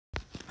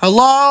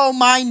Hello,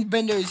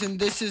 Mindbenders, and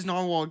this is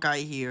Narwhal Guy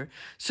here.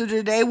 So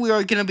today we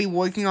are going to be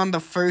working on the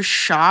first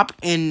shop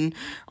in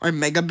our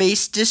Mega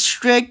Base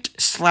district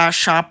 /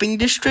 shopping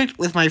district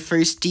with my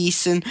first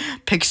decent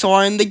pixel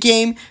art in the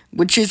game,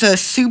 which is a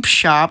soup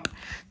shop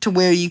to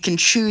where you can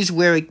choose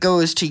where it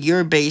goes to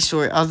your base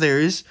or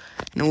others,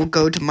 and it will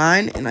go to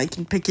mine, and I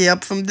can pick it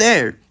up from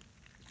there.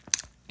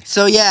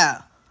 So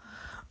yeah.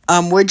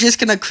 We're just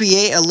going to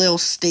create a little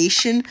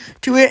station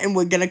to it, and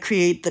we're going to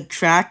create the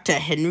track to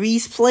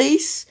Henry's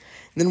place,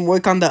 and then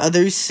work on the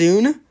others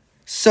soon.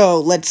 So,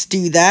 let's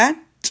do that.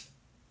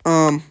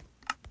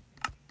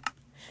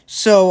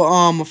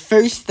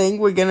 First thing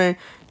we're going to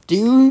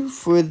do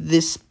for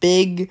this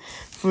the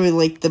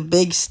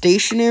big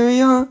station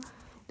area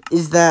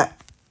is that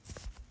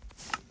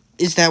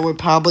we're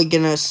probably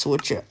gonna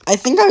switch it. I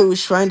think I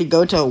was trying to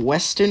go to a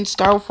Western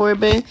style for a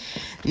bit,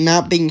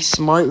 not being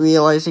smart,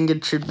 realizing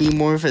it should be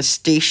more of a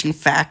station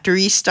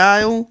factory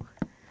style.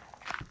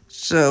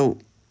 So,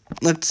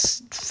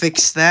 let's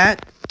fix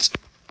that.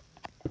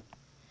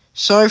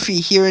 Sorry if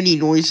you hear any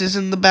noises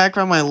in the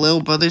background. My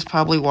little brother's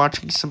probably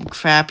watching some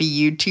crappy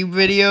YouTube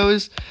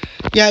videos.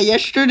 Yeah,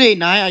 yesterday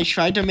night I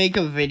tried to make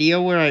a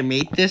video where I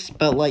made this,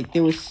 but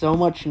there was so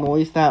much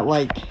noise that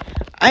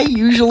I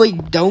usually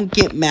don't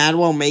get mad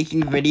while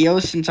making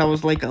videos since I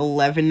was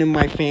 11 and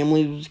my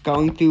family was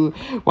going through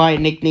what I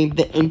nicknamed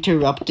the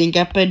interrupting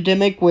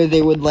epidemic, where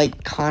they would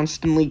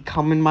constantly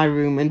come in my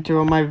room,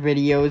 interrupt my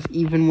videos.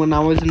 Even when I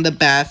was in the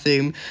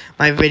bathroom,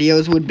 my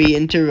videos would be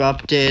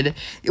interrupted.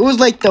 It was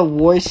the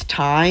worst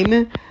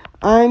time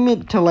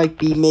to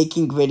be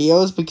making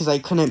videos because I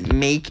couldn't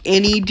make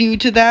any due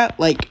to that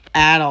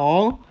at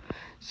all.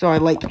 So I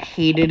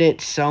hated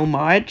it so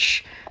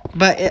much.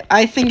 But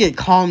I think it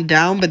calmed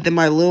down, but then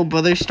my little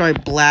brother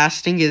started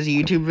blasting his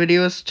YouTube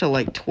videos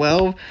to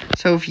 12.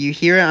 So if you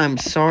hear it, I'm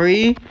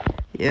sorry.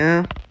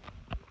 Yeah.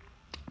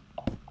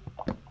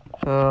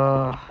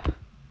 I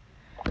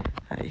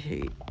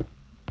hate.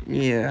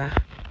 Yeah.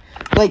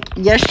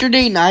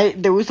 Yesterday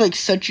night, there was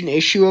such an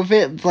issue of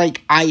it,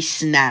 I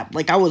snapped.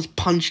 I was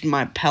punching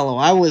my pillow.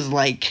 I was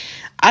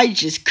I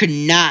just could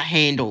not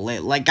handle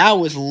it. I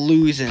was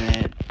losing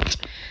it.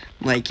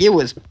 It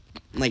was.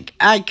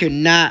 I could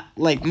not,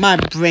 my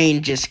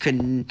brain just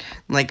couldn't,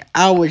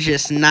 I was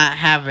just not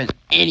having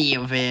any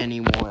of it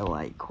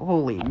anymore,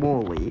 holy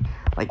moly.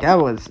 I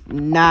was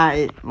not,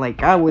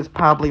 I was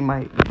probably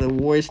the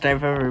worst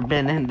I've ever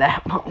been in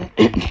that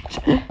moment.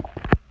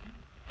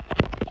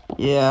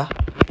 Yeah.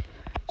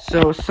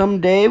 So,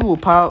 someday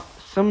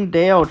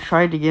I'll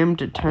try to get him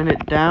to turn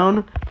it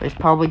down, but he's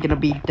probably gonna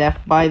be deaf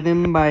by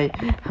then, by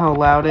how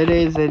loud it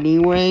is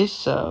anyway,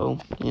 so,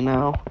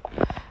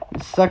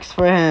 it sucks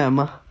for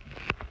him.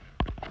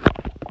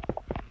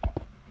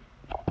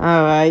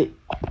 Alright,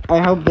 I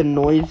hope the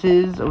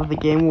noises of the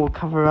game will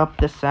cover up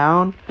the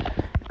sound.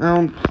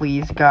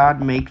 Please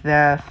God, make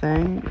that a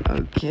thing.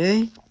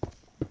 Okay.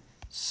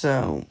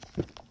 So,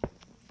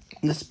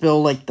 let's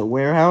build the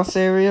warehouse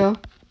area.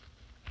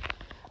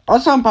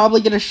 Also, I'm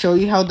probably going to show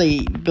you how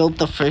they built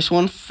the first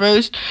one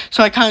first.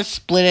 So, I kind of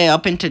split it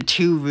up into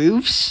 2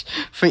 roofs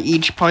for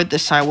each part, the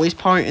sideways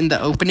part and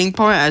the opening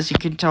part. As you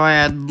can tell, I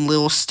had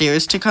little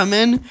stairs to come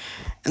in.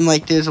 And,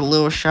 there's a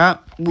little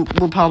shop.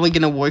 We're probably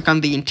going to work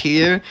on the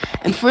interior.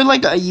 And for,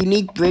 a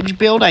unique bridge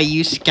build, I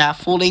used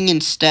scaffolding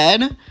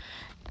instead.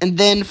 And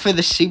then for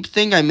the soup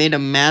thing, I made a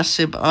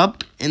massive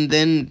up. And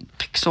then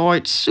pixel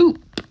art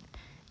soup.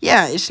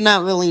 Yeah, it's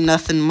not really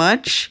nothing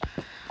much.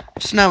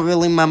 It's not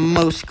really my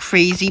most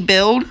crazy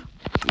build.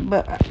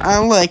 But I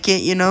like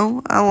it,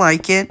 I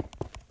like it.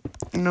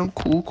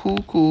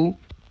 Cool.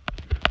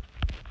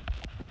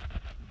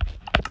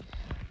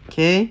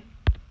 Okay.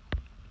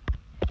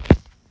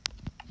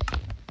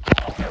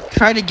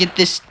 Try to get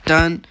this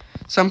done.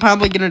 So I'm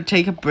probably gonna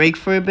take a break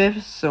for a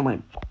bit so my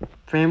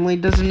family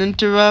doesn't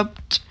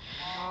interrupt.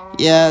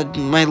 Yeah,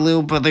 my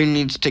little brother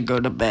needs to go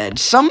to bed.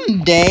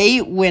 Someday,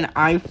 when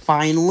I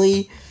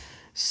finally...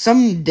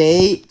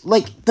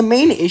 the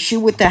main issue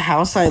with the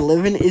house I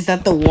live in is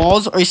that the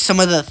walls are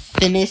some of the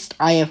thinnest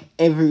I have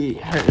ever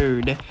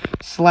heard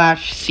 /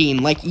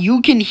 seen.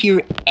 You can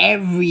hear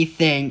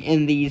everything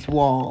in these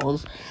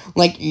walls.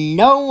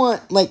 No one...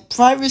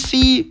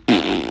 privacy...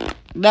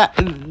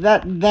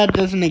 That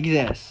doesn't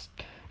exist.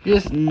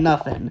 Just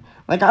nothing.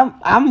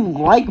 I'm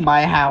like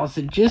my house.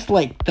 It's just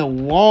the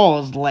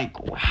walls.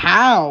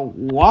 How?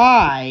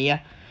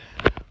 Why?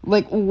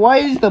 What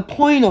is the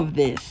point of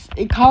this?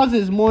 It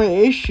causes more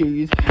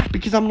issues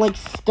because I'm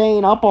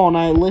staying up all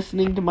night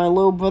listening to my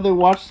little brother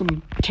watch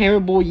some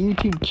terrible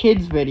YouTube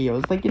kids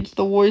videos. It's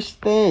the worst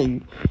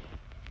thing.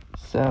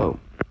 So,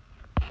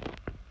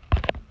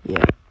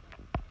 yeah.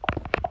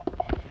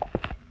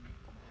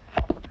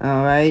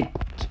 Alright.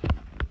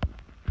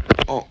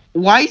 Oh,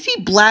 why is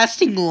he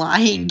blasting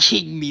Lion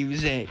King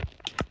music?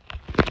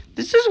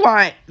 This is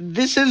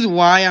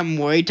why I'm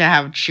worried to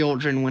have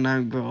children when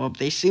I grow up.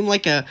 They seem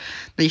like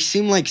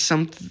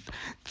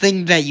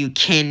something that you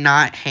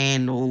cannot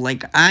handle.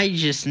 I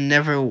just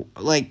never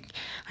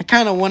I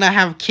kind of want to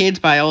have kids,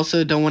 but I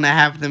also don't want to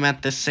have them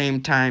at the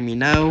same time,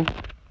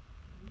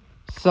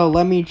 So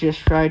let me just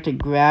try to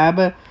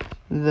grab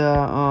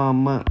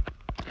the,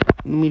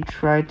 let me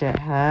try to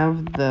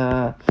have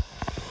the...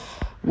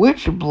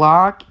 Which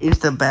block is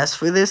the best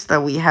for this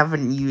that we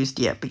haven't used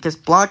yet? Because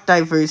block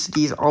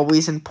diversity is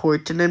always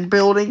important in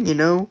building, you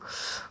know?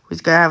 We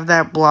just gotta have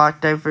that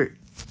block diversity.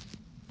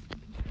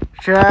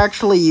 Should I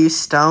actually use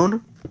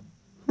stone?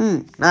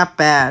 Not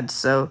bad.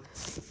 So,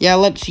 yeah,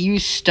 let's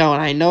use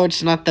stone. I know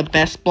it's not the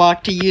best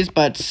block to use,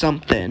 but it's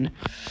something.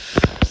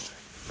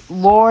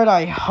 Lord,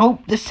 I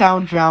hope the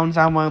sound drowns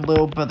out my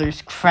little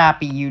brother's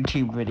crappy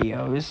YouTube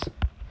videos.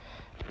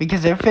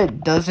 Because if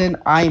it doesn't,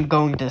 I am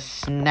going to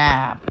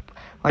snap.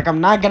 Like,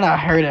 I'm not gonna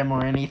hurt him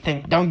or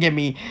anything. Don't,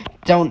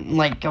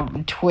 like,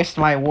 twist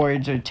my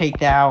words or take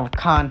that out of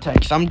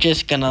context. I'm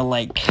just gonna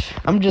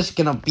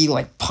be,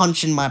 like,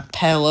 punching my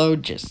pillow,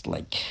 just,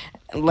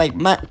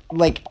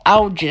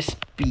 I'll just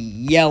be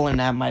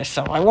yelling at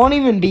myself. I won't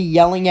even be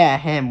yelling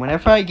at him.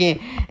 Whenever I get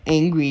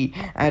angry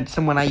at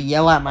someone, I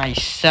yell at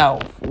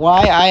myself.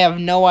 Why? I have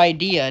no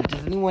idea.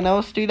 Does anyone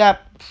else do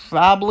that?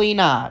 Probably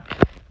not.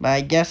 But I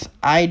guess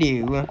I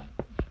do.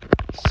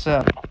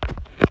 So,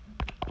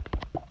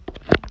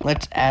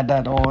 let's add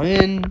that all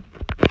in.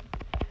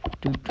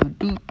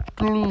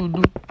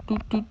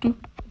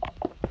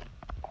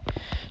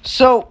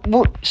 So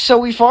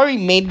we've already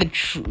made the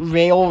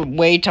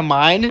railway to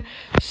mine.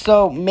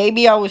 So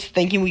maybe I was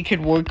thinking we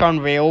could work on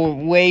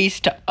railways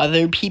to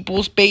other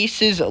people's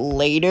bases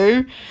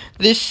later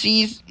this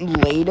season.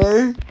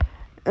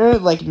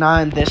 Like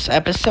not in this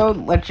episode.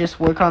 Let's just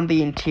work on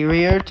the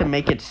interior to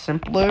make it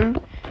simpler.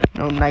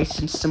 Nice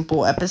and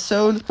simple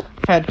episode.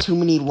 I've had too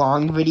many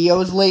long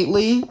videos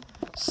lately.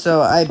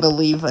 So I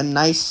believe a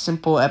nice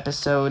simple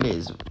episode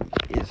is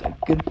a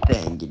good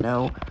thing, you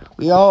know.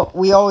 We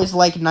always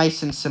like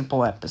nice and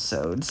simple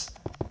episodes.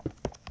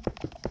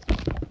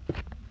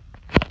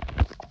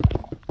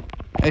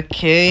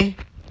 Okay.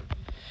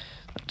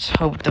 Let's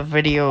hope the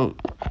video...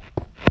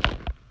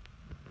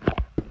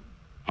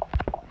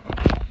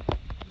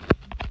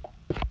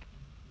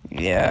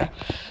 Yeah.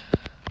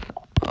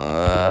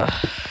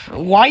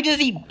 Why does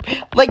he,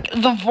 like,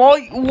 the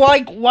volume,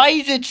 like, why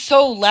is it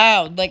so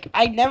loud? Like,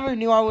 I never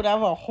knew I would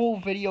have a whole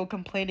video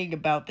complaining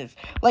about this.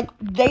 Like,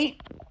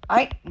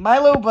 my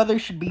little brother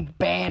should be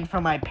banned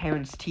from my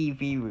parents'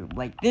 TV room.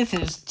 Like, this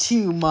is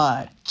too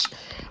much.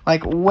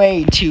 Like,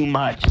 way too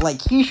much.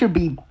 Like, he should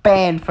be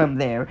banned from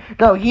there.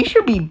 No, he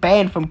should be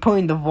banned from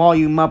putting the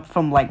volume up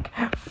from, like,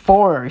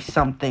 4 or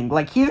something.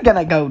 Like, he's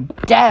gonna go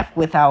deaf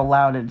with how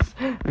loud he's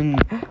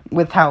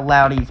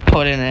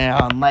putting it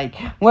on. Like,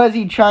 what is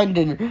he trying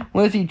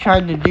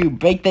to do?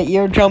 Break the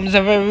eardrums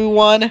of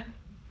everyone? Like,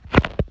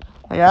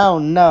 I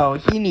don't know.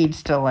 He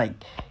needs to,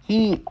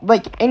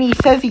 and he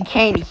says he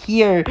can't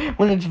hear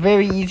when it's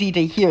very easy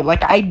to hear.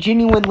 Like, I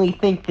genuinely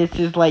think this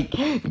is,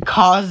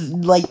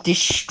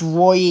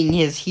 destroying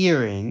his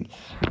hearing.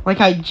 Like,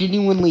 I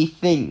genuinely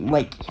think,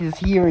 his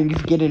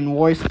hearing's getting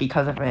worse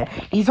because of it.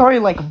 He's already,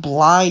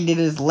 blind in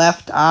his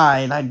left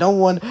eye, and I don't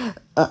want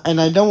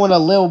a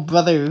little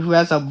brother who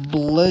has a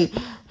blurry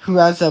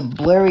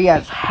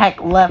as heck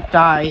left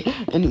eye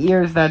and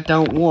ears that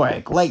don't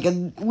work. My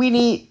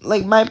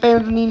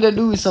parents need to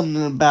do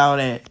something about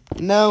it,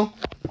 you know?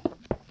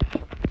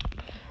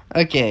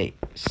 Okay,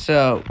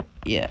 so,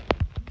 yeah.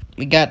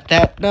 We got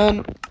that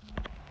done.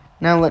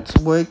 Now let's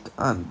work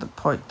on the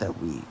part that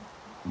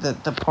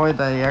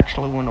I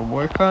actually want to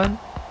work on.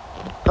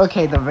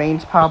 Okay, the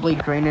rain's probably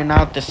draining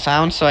out the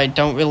sound, so I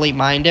don't really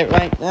mind it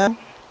right now.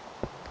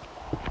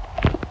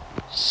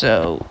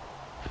 So...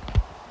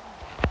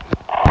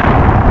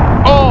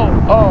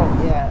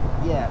 Oh,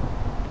 yeah.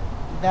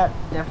 That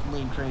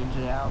definitely drains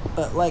it out.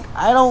 But,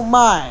 I don't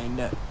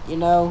mind, you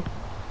know?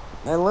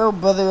 My little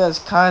brother has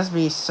caused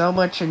me so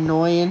much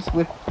annoyance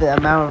with the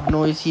amount of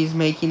noise he's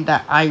making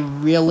that I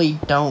really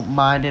don't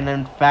mind, and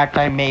in fact,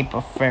 I may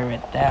prefer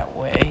it that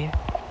way.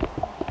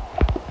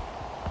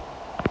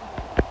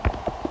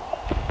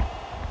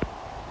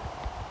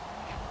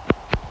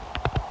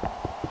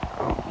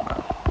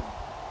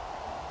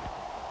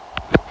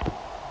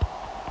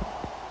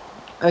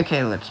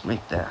 Okay, let's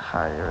make that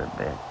higher a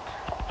bit.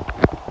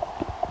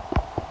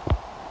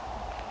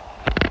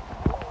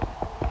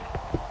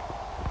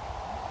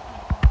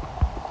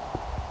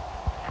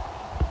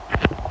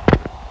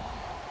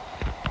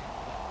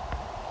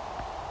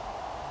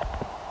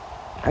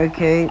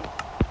 Okay,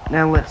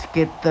 now let's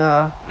get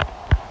the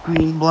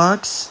green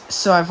blocks.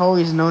 So I've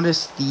always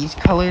noticed these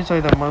colors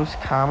are the most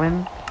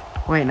common.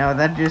 Wait, no,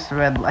 that just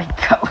red light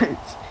colors.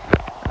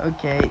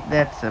 Okay,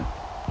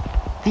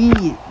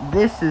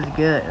 this is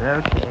good,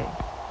 okay.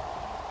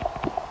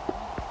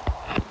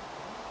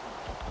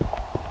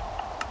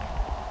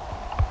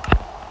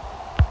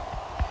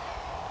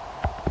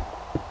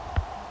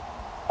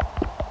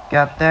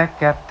 Got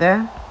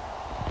that.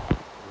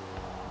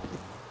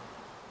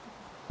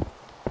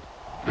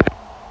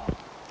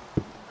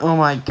 Oh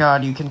my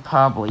god, you can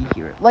probably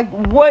hear it.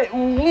 What?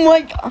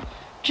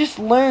 Just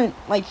learn.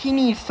 He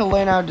needs to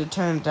learn how to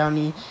turn it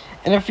down.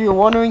 And if you're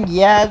wondering,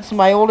 yeah, it's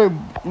my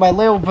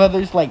little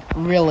brother's like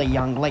really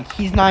young. Like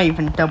he's not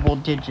even double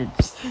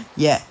digits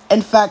yet.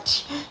 In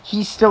fact,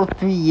 he's still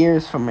 3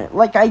 years from it.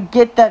 Like I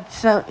get that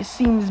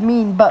seems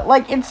mean, but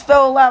like it's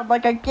so loud.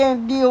 Like I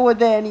can't deal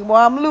with it anymore.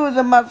 I'm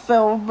losing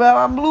myself, bro.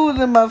 I'm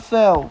losing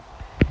myself.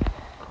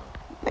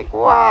 Like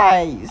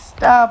why?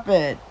 Stop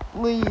it.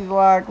 Please,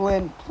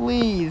 Lachlan,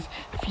 please.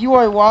 If you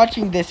are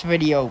watching this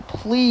video,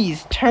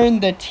 please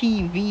turn the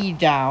TV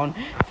down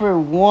for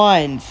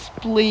once.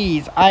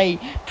 Please, I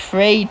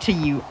pray to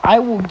you. I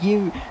will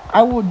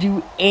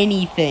do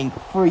anything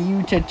for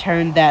you to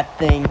turn that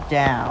thing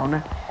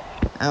down.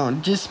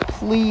 Just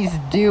please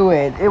do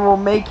it. It will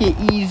make it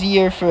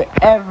easier for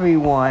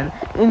everyone,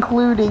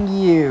 including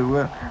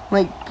you.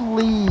 Like,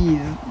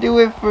 please, do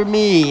it for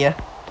me.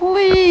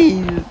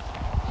 Please.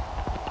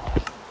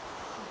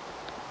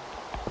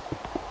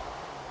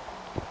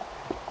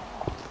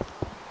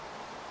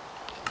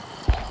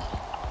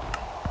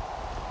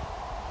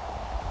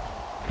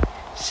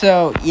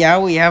 So, yeah,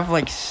 we have,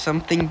 like,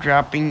 something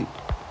dropping.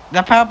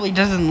 That probably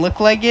doesn't look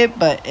like it,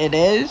 but it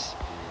is.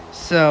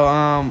 So,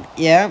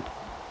 yeah.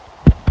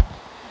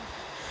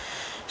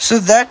 So,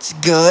 that's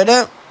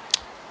good.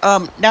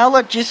 Now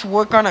let's just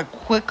work on a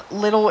quick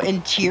little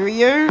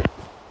interior.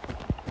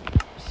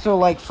 So,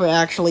 like, for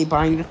actually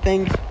buying the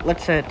things,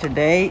 let's set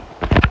today.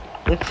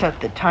 Let's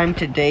set the time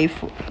today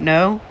for,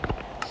 no.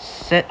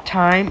 Set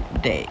time,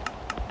 day.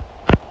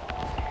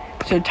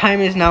 So,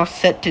 time is now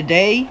set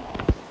today.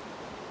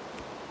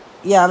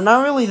 Yeah, I'm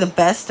not really the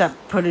best at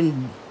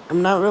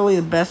I'm not really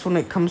the best when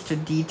it comes to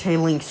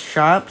detailing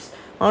shops.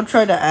 I'll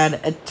try to add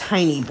a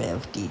tiny bit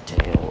of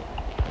detail.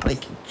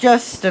 Like,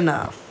 just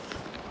enough.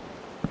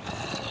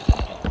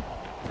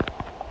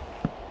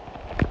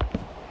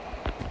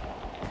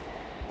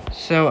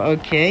 So,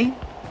 okay.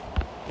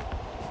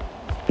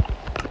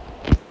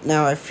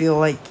 Now I feel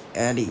like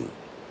adding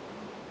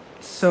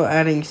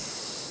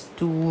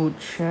stool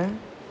chair.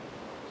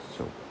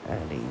 So,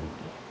 adding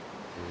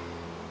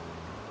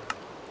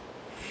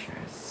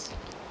chest.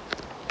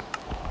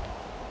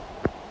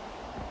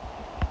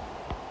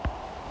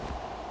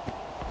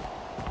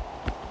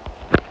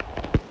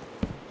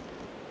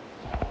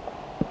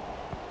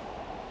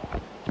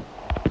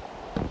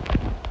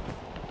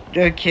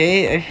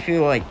 Okay, I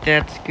feel like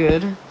that's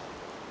good.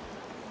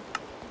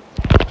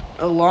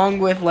 Along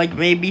with, like,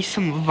 maybe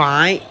some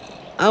vine.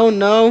 I don't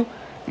know.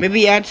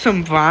 Maybe add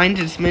some vines.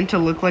 It's meant to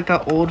look like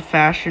an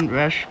old-fashioned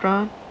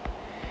restaurant.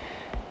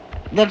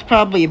 That's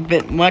probably a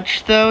bit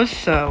much, though,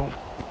 so...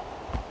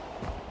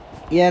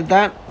 yeah,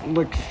 that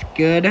looks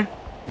good.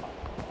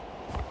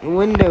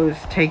 Windows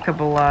take up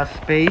a lot of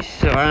space,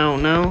 so I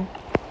don't know.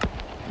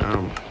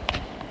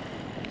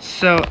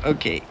 So,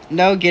 okay.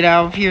 No, get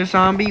out of here,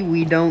 zombie.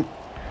 We don't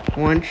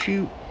want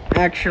you.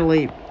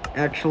 Actually,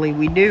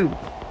 we do.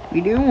 We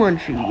do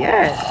want you.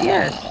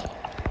 Yes.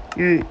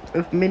 You're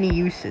of many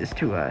uses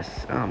to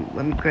us.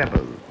 Let me grab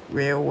a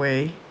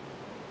railway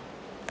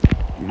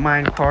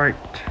minecart.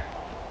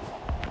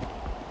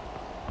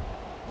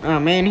 Oh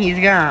man, he's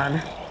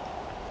gone.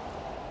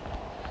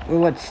 Well,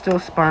 let's still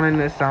spawn in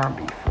a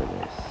zombie for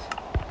this.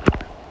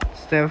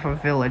 Instead of a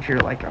villager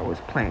like I was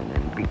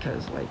planning,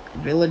 because like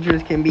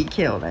villagers can be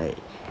killed.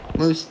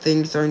 Most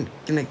things aren't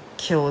gonna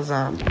kill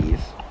zombies.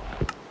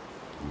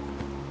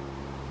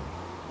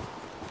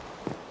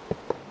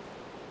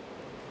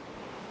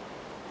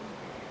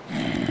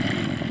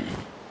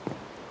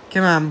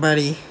 Come on,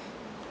 buddy.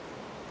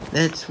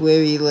 That's where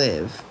we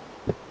live.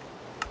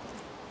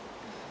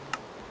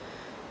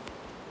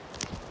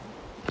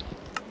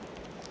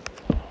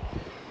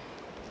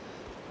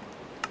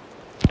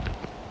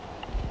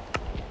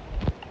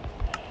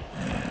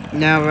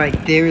 Now,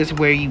 right there is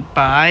where you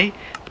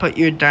put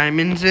your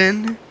diamonds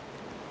in.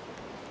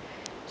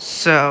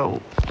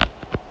 So,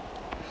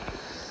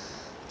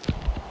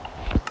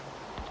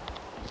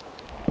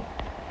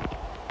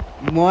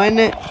 one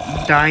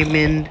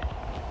diamond.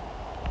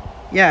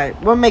 Yeah,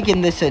 we're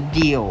making this a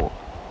deal.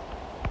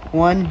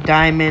 1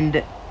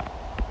 diamond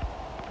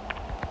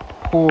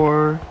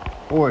per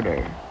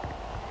order.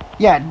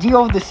 Yeah,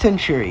 deal of the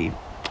century.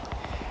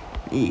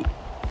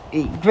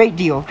 Great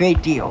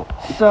deal.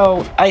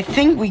 So, I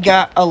think we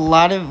got a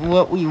lot of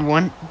what we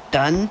want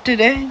done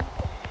today.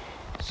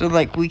 So,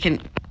 like, we can...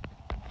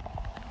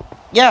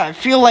 yeah, I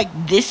feel like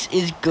this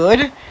is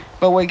good,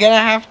 but we're gonna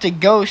have to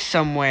go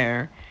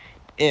somewhere.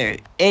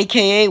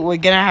 AKA, we're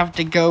gonna have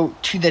to go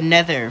to the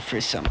nether for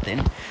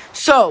something.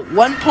 So,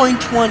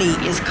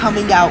 1.20 is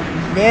coming out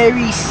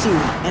very soon,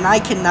 and I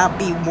cannot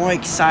be more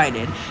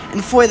excited.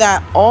 And for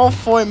that, all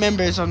 4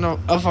 members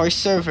of our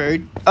server...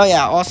 oh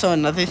yeah, also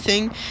another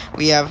thing,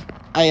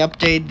 I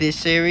updated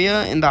this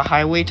area in the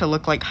highway to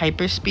look like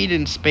hyperspeed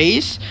in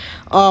space.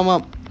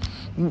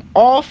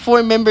 All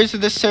 4 members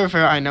of the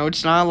server, I know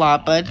it's not a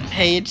lot, but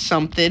hey, it's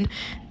something,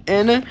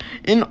 and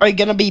are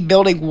gonna be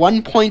building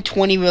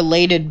 1.20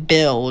 related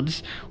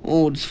builds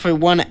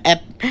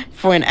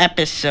for an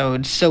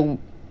episode. So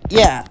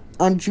yeah,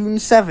 on June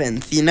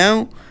 7th, you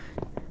know,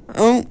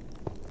 gonna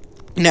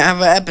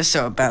have an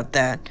episode about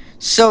that.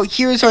 So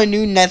here's our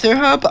new nether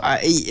hub.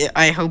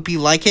 I hope you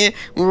like it.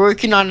 We're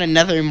working on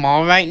another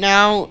mall right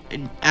now.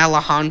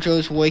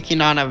 Alejandro's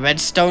working on a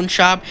redstone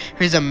shop.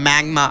 Here's a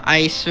magma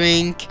ice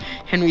rink.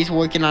 Henry's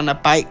working on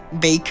a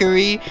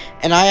bakery.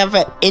 And I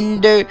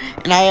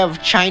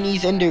have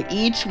Chinese Ender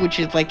Eats, which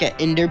is like an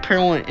Ender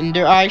Pearl and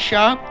Ender Eye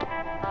shop.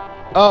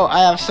 Oh, I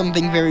have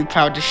something very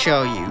proud to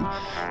show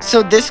you.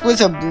 So this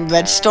was a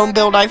redstone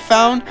build I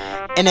found,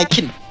 and I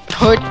can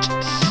put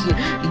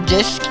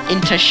disc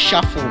into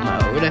shuffle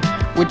mode,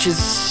 which is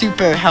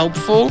super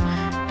helpful.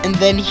 And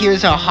then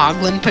here's a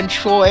hoglin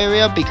control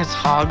area, because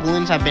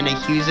hoglins have been a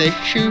huge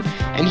issue.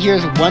 And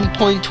here's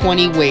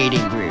 1.20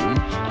 waiting room,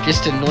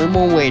 just a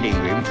normal waiting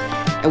room.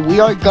 And we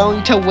are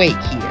going to wait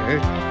here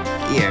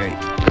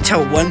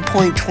till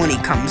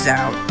 1.20 comes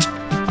out.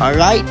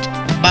 Alright,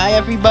 bye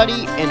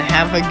everybody, and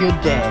have a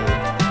good day.